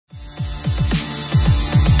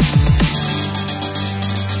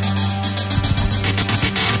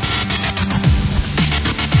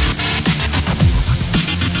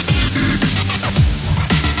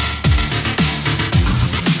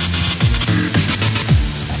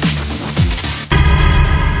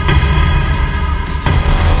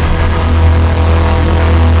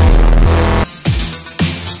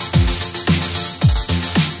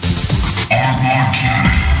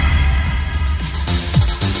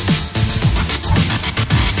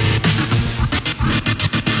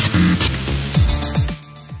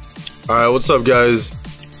Alright, what's up guys?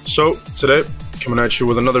 So today, coming at you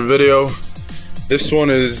with another video. This one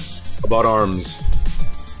is about arms.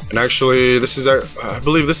 And actually, I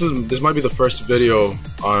believe this might be the first video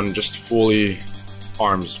on just fully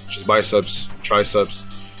arms, which is biceps, triceps.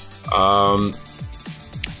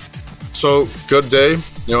 So good day.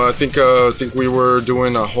 You know, I think we were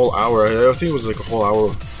doing a whole hour. I think it was like a whole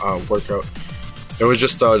hour workout. It was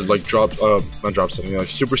just like not drop setting, like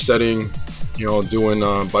supersetting. You know, doing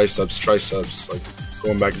biceps, triceps, like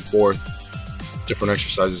going back and forth, different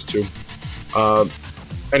exercises too.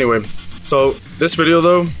 Anyway, so this video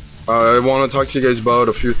though, I want to talk to you guys about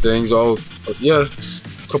a few things. A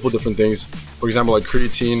couple different things. For example, like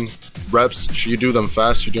creatine reps. Should you do them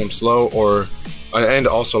fast? Should you do them slow? Or and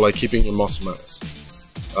also like keeping your muscle mass.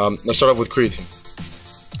 Let's start off with creatine.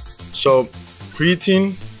 So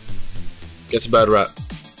creatine gets a bad rap,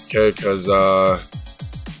 okay? Because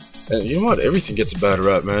and you know what? Everything gets a bad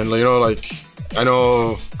rap, man. You know, like I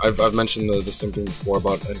know I've mentioned the same thing before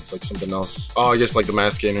about it's like something else. Oh, I guess like the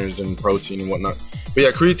mass gainers and protein and whatnot. But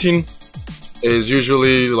yeah, creatine is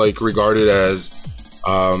usually like regarded as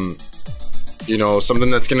you know, something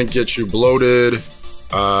that's gonna get you bloated.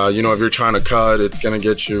 You know, if you're trying to cut, it's gonna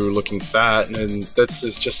get you looking fat, and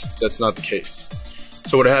that's not the case.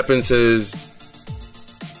 So what happens is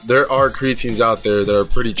there are creatines out there that are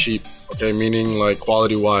pretty cheap. Okay, meaning like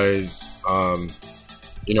quality wise,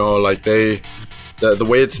 you know, like the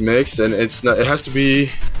way it's mixed, and it has to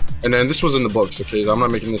be, and then this was in the books, okay, I'm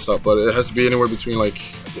not making this up, but it has to be anywhere between like,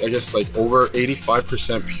 I guess like over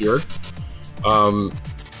 85% pure,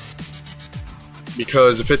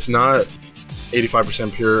 because if it's not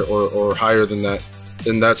 85% pure or higher than that,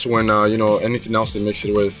 then that's when you know, anything else they mix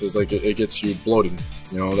it with is like it gets you bloated.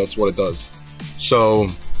 You know, that's what it does. So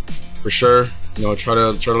for sure, you know, try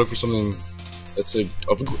to look for something that's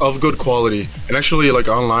of good quality. And actually, like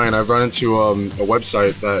online, I've run into a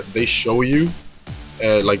website that they show you,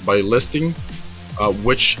 like by listing,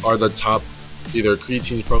 which are the top either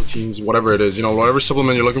creatine, proteins, whatever it is. You know, whatever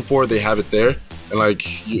supplement you're looking for, they have it there, and like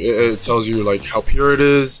it tells you like how pure it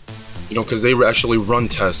is. You know, because they actually run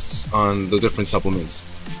tests on the different supplements.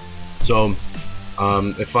 So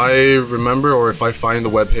if I remember, or if I find the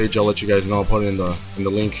webpage, I'll let you guys know. I'll put it in the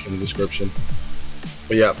link in the description.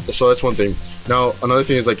 But yeah, so that's one thing. Now another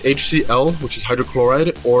thing is like HCl, which is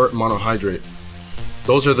hydrochloride, or monohydrate.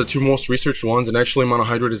 Those are the two most researched ones, and actually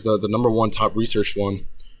monohydrate is the #1 top researched one.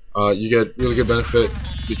 You get really good benefit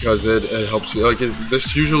because it helps you. Like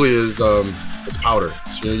this usually is it's powder,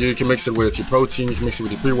 so you can mix it with your protein, you can mix it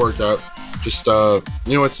with your pre-workout. Just you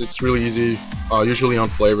know, it's really easy, usually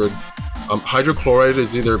unflavored. Hydrochloride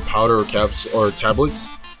is either powder or caps or tablets.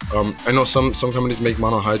 I know some companies make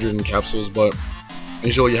monohydrate in capsules, but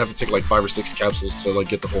usually you have to take like 5 or 6 capsules to like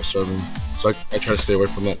get the whole serving. So I try to stay away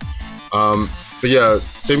from that. But yeah,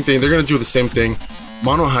 same thing. They're gonna do the same thing.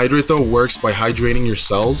 Monohydrate though works by hydrating your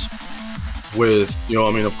cells with, you know,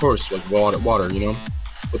 I mean, of course, like water, you know.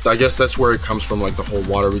 But I guess that's where it comes from, like the whole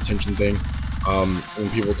water retention thing. When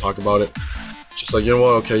people talk about it, it's just like, you know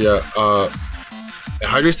what? Okay, yeah. It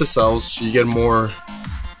hydrates the cells, so you get more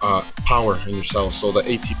power in your cells. So the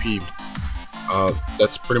ATP,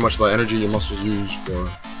 that's pretty much the energy your muscles use for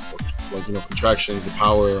like, you know, contractions, the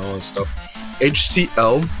power, all that stuff.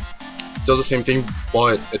 HCl does the same thing,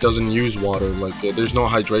 but it doesn't use water. Like there's no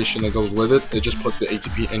hydration that goes with it. It just puts the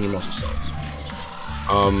ATP in your muscle cells.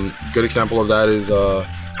 Good example of that is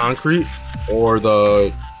concrete, or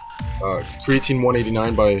the creatine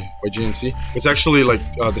 189 by GNC. It's actually like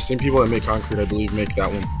the same people that make concrete, I believe, make that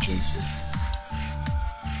one for GNC.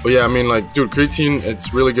 But yeah, I mean, like, dude, creatine,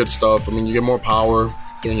 it's really good stuff. I mean, you get more power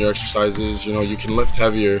during your exercises. You know, you can lift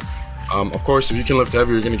heavier. Of course, if you can lift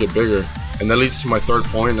heavier, you're gonna get bigger. And that leads to my third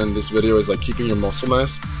point in this video, is like keeping your muscle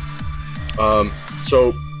mass.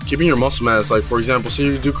 So keeping your muscle mass, like for example, say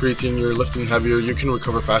you do creatine, you're lifting heavier, you can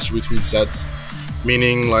recover faster between sets.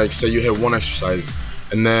 Meaning, like, say you hit one exercise,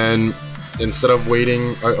 and then instead of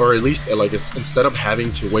waiting, or at least like instead of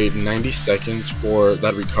having to wait 90 seconds for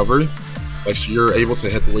that recovery, like so you're able to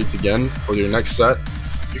hit the weights again for your next set,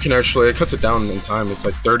 you can actually, it cuts it down in time. It's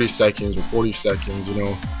like 30 seconds or 40 seconds, you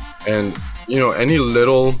know. And you know, any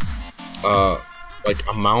little like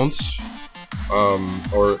amount,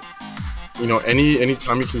 or you know, any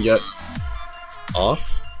time you can get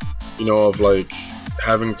off, you know, of like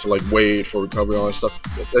having to like wait for recovery and all that stuff,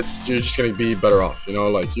 you're just gonna be better off, you know.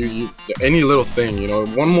 Like you any little thing, you know,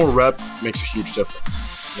 one more rep makes a huge difference.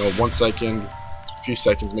 You know, 1 second, a few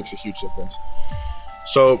seconds makes a huge difference.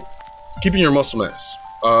 So keeping your muscle mass,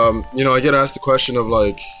 you know, I get asked the question of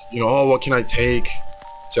like, you know, oh, what can I take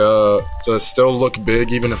to still look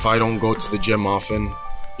big even if I don't go to the gym often?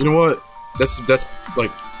 you know what? That's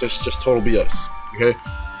like just total BS. Okay,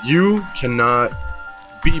 you cannot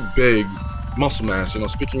be big, muscle mass. You know,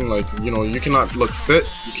 speaking like, you know, you cannot look fit.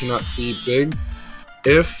 You cannot be big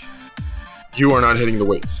if you are not hitting the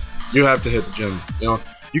weights. You have to hit the gym. You know,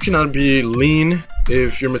 you cannot be lean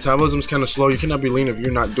if your metabolism is kind of slow. You cannot be lean if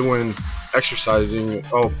you're not doing exercising.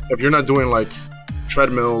 Oh, if you're not doing like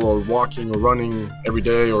treadmill or walking or running every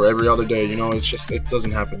day or every other day. You know, it's just, it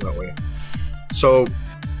doesn't happen that way. So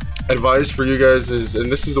advice for you guys is, and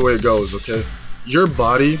this is the way it goes, okay? Your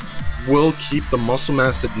body will keep the muscle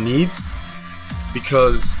mass it needs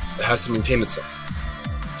because it has to maintain itself.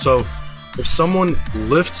 So if someone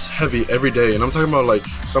lifts heavy every day, and I'm talking about like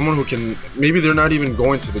someone who can, maybe they're not even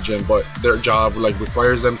going to the gym, but their job like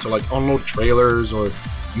requires them to like unload trailers or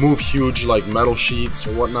move huge like metal sheets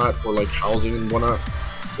or whatnot for like housing and whatnot,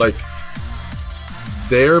 like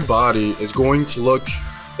their body is going to look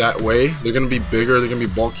that way. They're gonna be bigger, they're gonna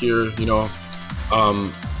be bulkier, you know,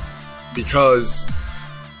 because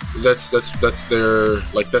that's their,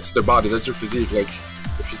 like, that's their body, that's their physique. Like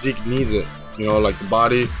the physique needs it, you know, like the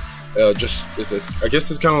body just it's I guess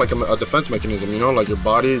it's kind of like a defense mechanism, you know, like your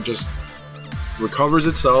body just recovers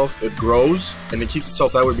itself, it grows, and it keeps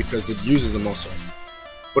itself that way because it uses the muscle.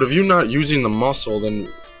 But if you're not using the muscle, then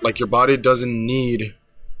like your body doesn't need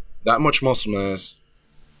that much muscle mass.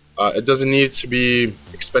 It doesn't need to be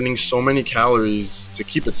expending so many calories to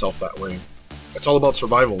keep itself that way. It's all about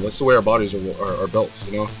survival. That's the way our bodies are built,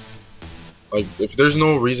 you know? Like, if there's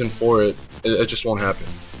no reason for it, it just won't happen.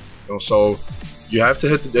 You know, so you have to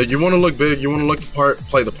hit the, you want to look big, you want to look the part,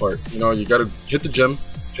 play the part. You know, you got to hit the gym,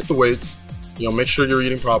 hit the weights, you know, make sure you're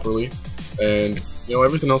eating properly, and, you know,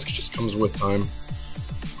 everything else just comes with time.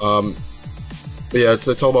 But yeah,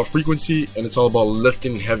 it's all about frequency, and it's all about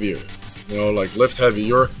lifting heavier. You know, like lift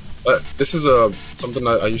heavy. This is something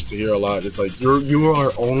that I used to hear a lot. It's like you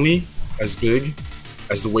are only as big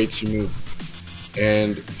as the weights you move,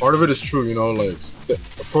 and part of it is true. You know, like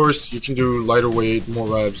of course you can do lighter weight, more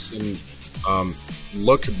reps, and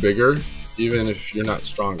look bigger even if you're not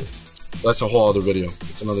stronger. That's a whole other video.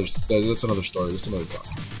 That's another story. That's another talk.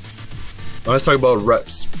 Now let's talk about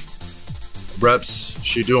reps. Reps,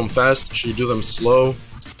 should you do them fast? Should you do them slow?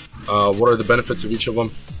 What are the benefits of each of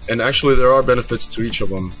them? And actually, there are benefits to each of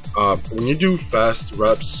them. When you do fast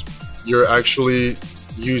reps, you're actually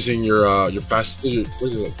using your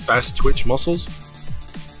fast twitch muscles.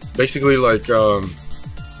 Basically, like you're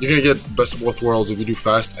gonna get best of both worlds if you do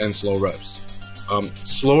fast and slow reps.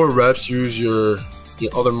 Slower reps use your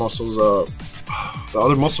other muscles, the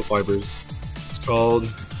other muscle fibers. It's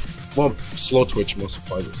called, well, slow twitch muscle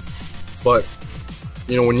fibers. But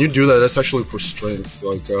you know, when you do that, that's actually for strength.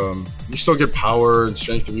 Like you still get power and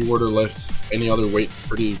strength if you were to lift any other weight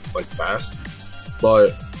pretty like fast,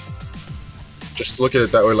 but just look at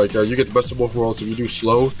it that way. Like you get the best of both worlds. If you do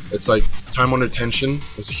slow, it's like time under tension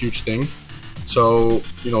is a huge thing. So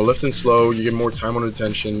you know, lifting slow, you get more time under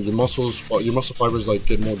tension. Your muscle fibers like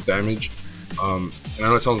get more damage. And I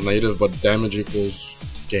know it sounds negative, but damage equals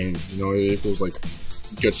gain. You know, it equals like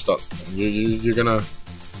good stuff. You're gonna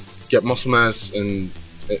get muscle mass, and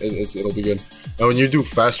it'll be good. Now when you do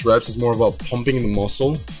fast reps, it's more about pumping the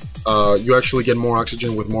muscle. You actually get more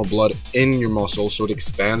oxygen with more blood in your muscle, so it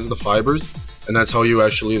expands the fibers, and that's how you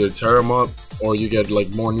actually either tear them up or you get like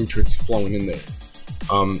more nutrients flowing in there.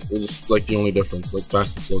 It's like the only difference, like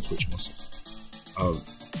fast and slow twitch muscles.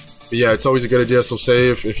 But yeah, it's always a good idea. So say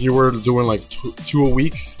if you were doing like two a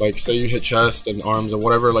week, like say you hit chest and arms and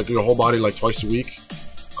whatever, like your whole body like twice a week,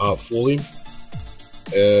 fully.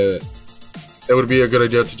 It would be a good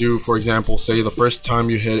idea to do, for example, say the first time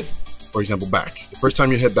you hit, for example, back. The first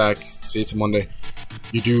time you hit back, say it's a Monday,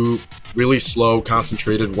 you do really slow,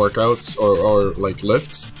 concentrated workouts or like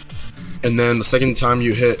lifts. And then the second time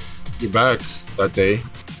you hit your back that day,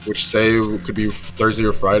 which say could be Thursday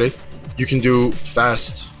or Friday, you can do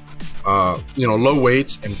fast, you know, low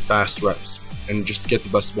weight and fast reps, and just get the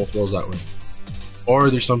best of both worlds that way. Or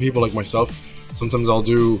there's some people like myself, sometimes I'll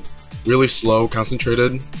do really slow,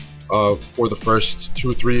 concentrated for the first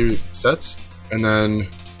 2 or 3 sets, and then,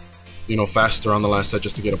 you know, faster on the last set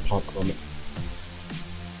just to get a pump from it.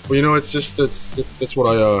 But you know, it's just that's what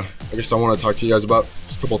I guess I want to talk to you guys about.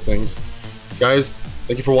 Just a couple of things, guys.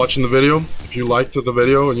 Thank you for watching the video. If you liked the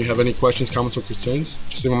video and you have any questions, comments, or concerns,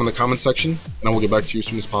 just leave them in the comment section, and I will get back to you as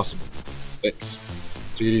soon as possible. Thanks.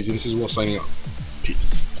 Take it easy. This is Will signing out.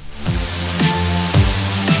 Peace.